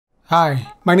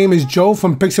Hi, my name is Joe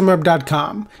from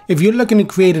PixemWeb.com. If you're looking to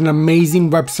create an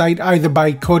amazing website either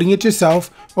by coding it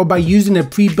yourself or by using a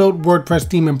pre-built WordPress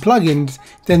theme and plugins,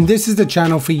 then this is the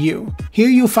channel for you. Here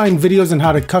you'll find videos on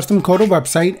how to custom code a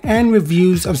website and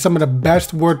reviews of some of the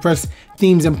best WordPress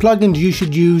themes and plugins you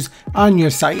should use on your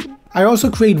site. I also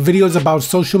create videos about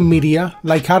social media,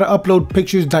 like how to upload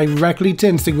pictures directly to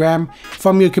Instagram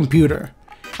from your computer.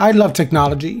 I love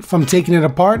technology, from taking it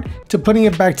apart to putting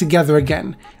it back together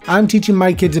again. I'm teaching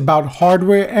my kids about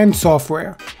hardware and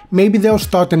software. Maybe they'll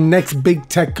start the next big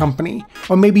tech company,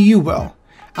 or maybe you will.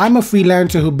 I'm a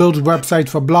freelancer who builds websites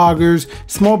for bloggers,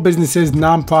 small businesses,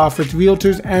 nonprofits,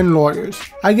 realtors, and lawyers.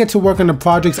 I get to work on the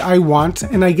projects I want,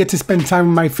 and I get to spend time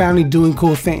with my family doing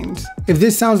cool things. If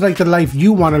this sounds like the life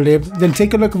you want to live, then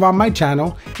take a look around my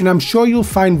channel, and I'm sure you'll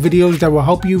find videos that will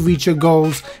help you reach your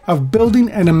goals of building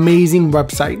an amazing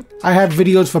website. I have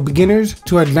videos for beginners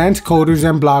to advanced coders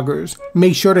and bloggers.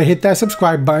 Make sure to hit that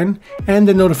subscribe button and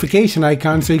the notification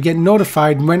icon so you get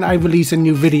notified when I release a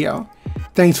new video.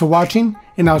 Thanks for watching,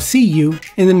 and I'll see you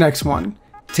in the next one.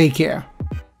 Take care.